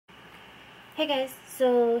Hey guys,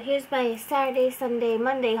 so here's my Saturday, Sunday,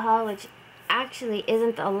 Monday haul, which actually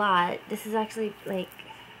isn't a lot. This is actually like,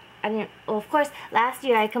 well, of course, last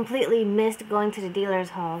year I completely missed going to the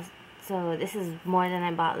dealer's halls, so this is more than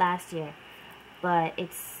I bought last year. But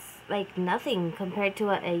it's like nothing compared to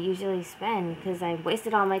what I usually spend, because I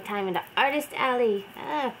wasted all my time in the artist alley.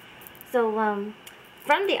 From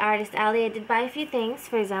the artist alley, I did buy a few things.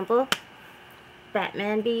 For example,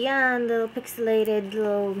 Batman Beyond, little pixelated,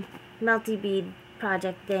 little melty bead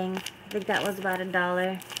project thing. I think that was about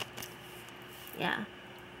 $1. Yeah.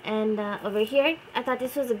 And over here, I thought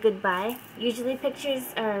this was a good buy. Usually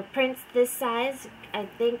pictures or prints this size, I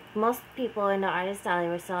think most people in the artist alley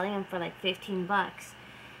were selling them for like 15 bucks.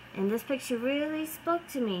 And this picture really spoke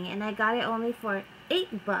to me, and I got it only for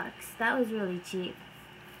 8 bucks. That was really cheap.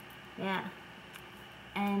 Yeah.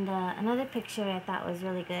 And another picture I thought was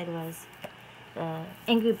really good was the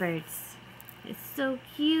Angry Birds. It's so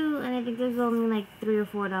cute, and I think there's only like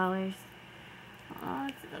 $3 or $4. Oh,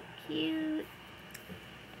 it's so cute.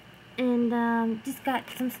 And just got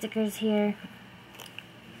some stickers here.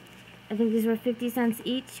 I think these were 50 cents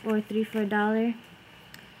each, or 3 for $1.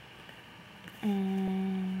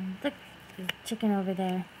 And look, there's a chicken over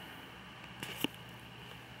there.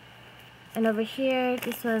 And over here,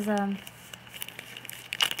 this was $3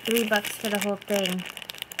 for the whole thing.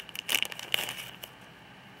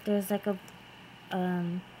 There's like a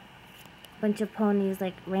bunch of ponies,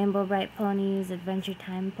 like Rainbow Bright ponies, Adventure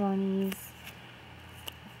Time ponies,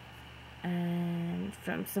 and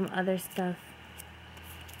from some other stuff.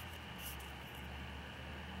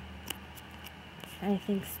 I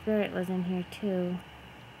think Spirit was in here too.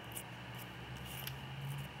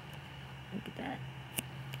 Look at that.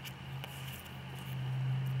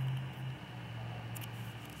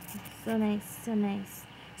 So nice, so nice.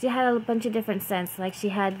 She had a bunch of different scents. Like she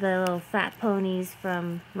had the little fat ponies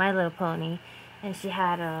from My Little Pony, and she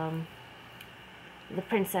had the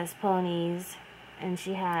princess ponies, and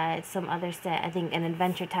she had some other set, I think an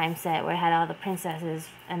Adventure Time set where it had all the princesses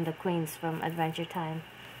and the queens from Adventure Time.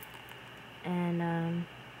 And I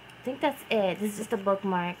think that's it. This is just a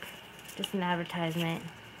bookmark, just an advertisement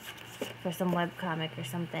for some webcomic or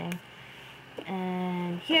something.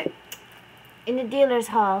 And here in the dealer's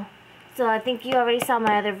hall. So I think you already saw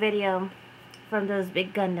my other video from those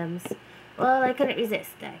big Gundams. Well, I couldn't resist.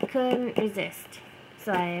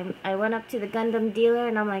 So I went up to the Gundam dealer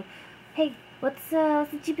and I'm like, hey, what's the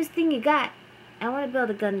cheapest thing you got? I want to build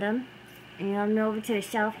a Gundam. And I went over to the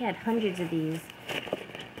shelf. He had hundreds of these.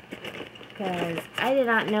 Because I did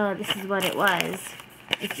not know this is what it was.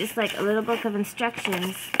 It's just like a little book of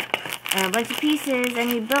instructions and a bunch of pieces,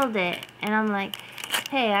 and you build it. And I'm like,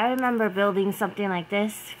 hey, I remember building something like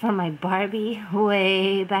this for my Barbie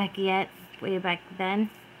way back then.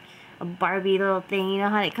 A Barbie little thing, you know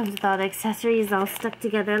how it comes with all the accessories all stuck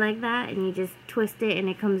together like that, and you just twist it and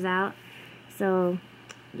it comes out. So,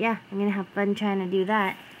 yeah, I'm gonna have fun trying to do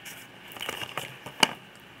that.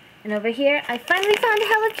 And over here, I finally found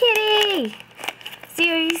Hello Kitty!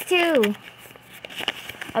 Series 2.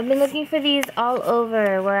 I've been looking for these all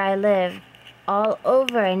over where I live. All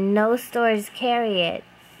over, and no stores carry it.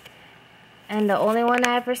 And the only one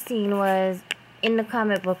I ever seen was in the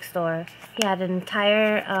comic book store. He had an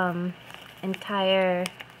entire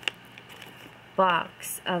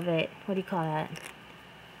box of it. What do you call that?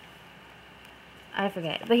 I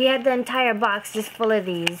forget. But he had the entire box just full of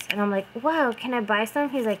these. And I'm like, wow, can I buy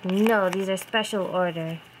some? He's like, no, these are special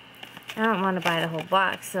order. I don't want to buy the whole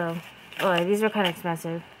box, so... Oh, these were kind of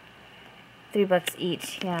expensive. $3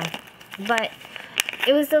 each, yeah. But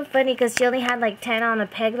it was so funny because she only had like 10 on a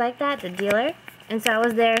peg like that, the dealer. And so I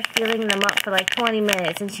was there filling them up for like 20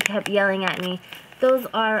 minutes, and she kept yelling at me, those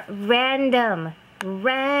are random.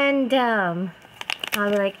 Random.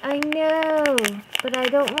 I'll be like, I know, but I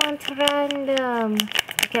don't want random.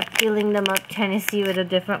 I kept filling them up, trying to see what the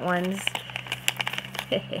different ones.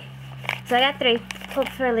 So I got 3.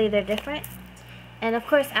 Hopefully they're different. And of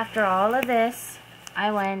course, after all of this,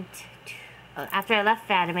 after I left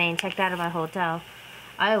Fanime and checked out of my hotel,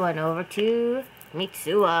 I went over to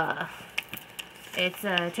Mitsuwa. It's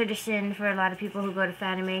a tradition for a lot of people who go to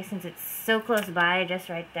Fanime since it's so close by, just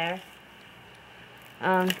right there.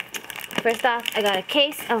 First off, I got a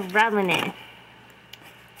case of ramen.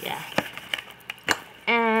 Yeah.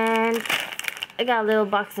 And I got a little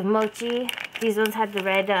box of mochi. These ones had the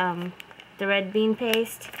red bean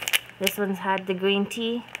paste. This one's had the green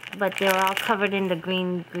tea, but they were all covered in the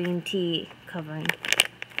green tea covering.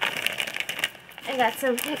 I got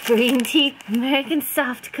some green tea American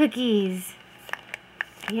soft cookies.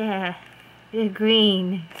 Yeah, they're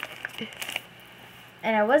green.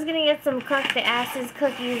 And I was gonna get some Crack the Asses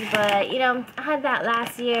cookies, but you know, I had that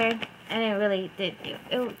last year and it really did.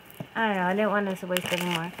 I don't know, I didn't want to waste it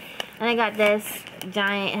anymore. And I got this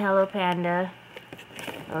giant Hello Panda.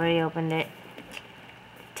 Already opened it.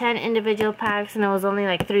 10 individual packs, and it was only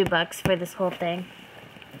like $3 for this whole thing.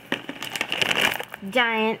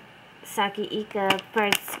 Giant Sake Ika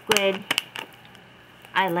bird squid.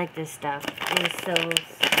 I like this stuff. It is so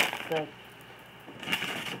good.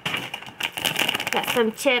 Got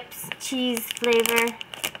some chips, cheese flavor,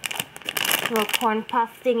 little corn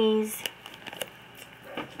puff thingies.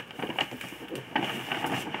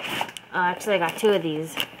 Oh, actually I got 2 of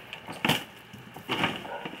these.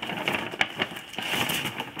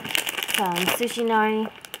 Some sushi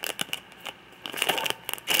nori.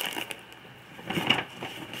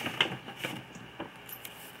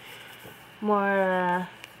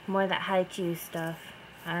 More that high chew stuff.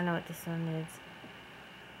 I don't know what this one is.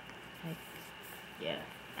 Like, yeah,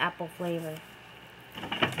 apple flavor.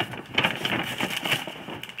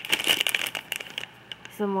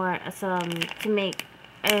 Some to make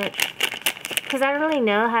it, because I don't really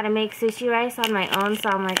know how to make sushi rice on my own, so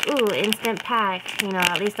I'm like, ooh, instant pack, you know,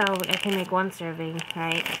 at least I can make 1 serving,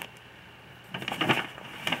 right?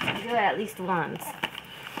 Do it at least once.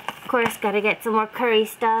 Of course, gotta get some more curry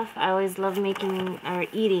stuff. I always love making or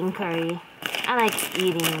eating curry. I like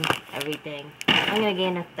eating everything. I'm gonna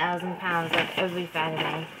gain 1,000 pounds like every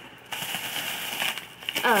Fanime.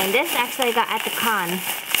 Oh, and this actually I got at the con.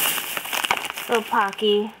 Little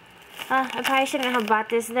Pocky. I probably shouldn't have bought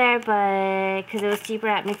this there, but because it was cheaper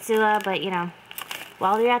at Mitsuya, but you know,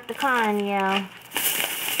 while you're at the con, you know.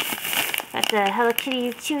 Got the Hello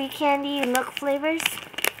Kitty chewy candy milk flavors.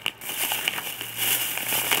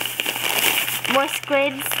 More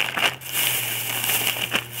squids.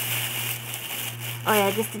 Oh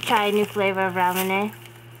yeah, just to try a new flavor of ramen.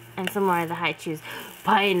 And some more of the high chews.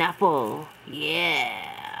 Pineapple. Yeah.